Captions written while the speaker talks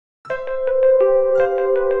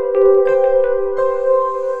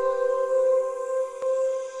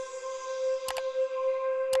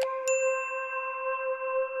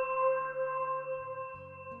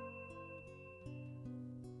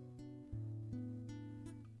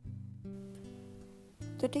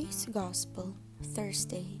Today's Gospel,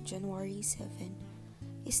 Thursday, January 7,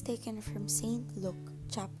 is taken from St. Luke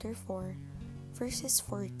chapter 4, verses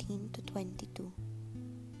 14 to 22.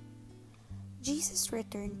 Jesus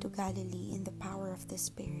returned to Galilee in the power of the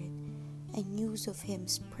Spirit, and news of him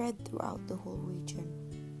spread throughout the whole region.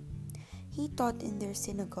 He taught in their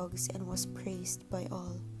synagogues and was praised by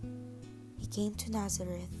all. He came to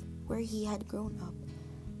Nazareth, where he had grown up,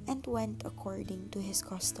 and went according to his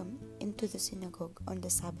custom into the synagogue on the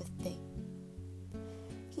Sabbath day.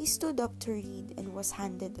 He stood up to read and was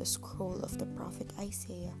handed a scroll of the prophet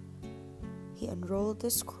Isaiah. He unrolled the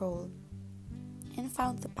scroll and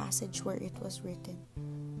found the passage where it was written,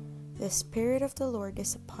 "The Spirit of the Lord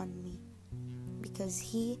is upon me, because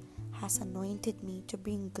he has anointed me to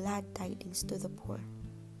bring glad tidings to the poor.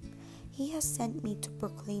 He has sent me to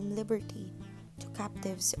proclaim liberty to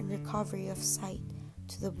captives and recovery of sight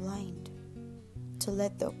to the blind, to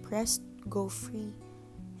let the oppressed go free,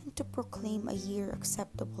 and to proclaim a year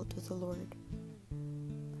acceptable to the Lord."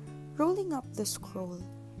 Rolling up the scroll,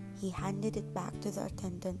 he handed it back to the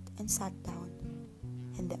attendant and sat down,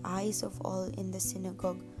 and the eyes of all in the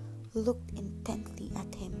synagogue looked intently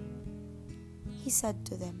at him. He said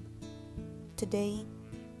to them, "Today,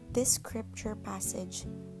 this scripture passage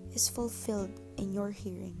is fulfilled in your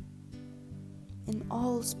hearing." And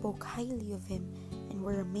all spoke highly of him and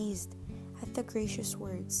were amazed at the gracious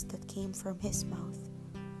words that came from his mouth.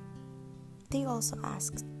 They also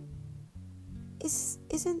asked,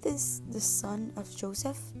 Isn't this the son of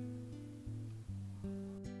Joseph?"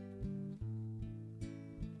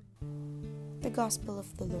 The Gospel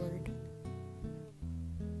of the Lord.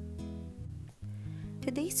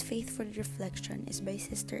 Today's Faithfood reflection is by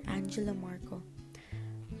Sister Angela Marco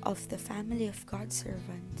of the Family of God's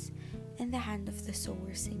Servants and the Hand of the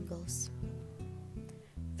Sower singles.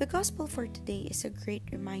 The Gospel for today is a great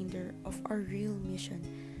reminder of our real mission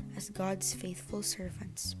as God's faithful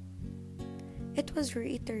servants. It was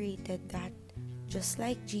reiterated that, just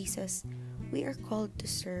like Jesus, we are called to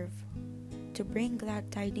serve, to bring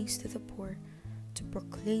glad tidings to the poor, to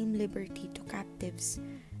proclaim liberty to captives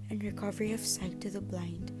and recovery of sight to the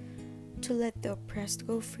blind, to let the oppressed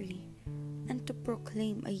go free, and to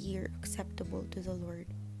proclaim a year acceptable to the Lord.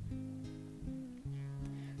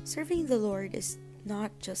 Serving the Lord is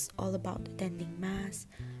not just all about attending Mass,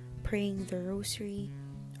 praying the Rosary,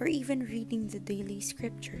 or even reading the daily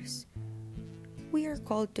scriptures. We are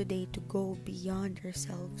called today to go beyond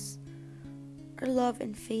ourselves. Our love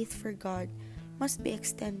and faith for God must be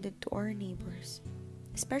extended to our neighbors,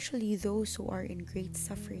 especially those who are in great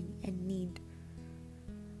suffering and need.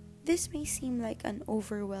 This may seem like an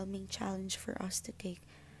overwhelming challenge for us to take,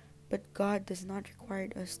 but God does not require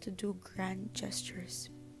us to do grand gestures.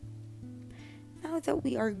 Now that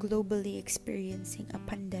we are globally experiencing a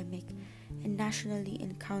pandemic and nationally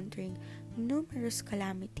encountering numerous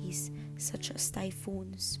calamities such as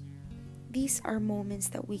typhoons, these are moments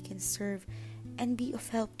that we can serve and be of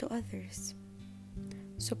help to others.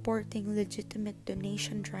 Supporting legitimate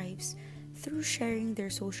donation drives through sharing their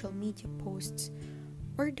social media posts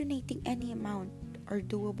or donating any amount are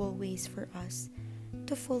doable ways for us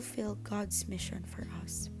to fulfill God's mission for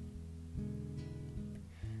us.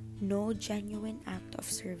 No genuine act of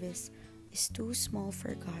service is too small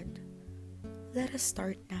for God. Let us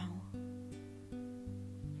start now.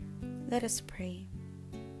 Let us pray.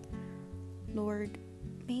 Lord,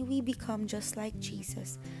 may we become just like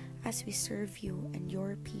Jesus as we serve you and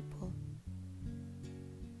your people.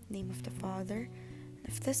 In the name of the Father, and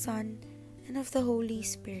of the Son, and of the Holy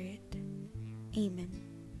Spirit. Amen.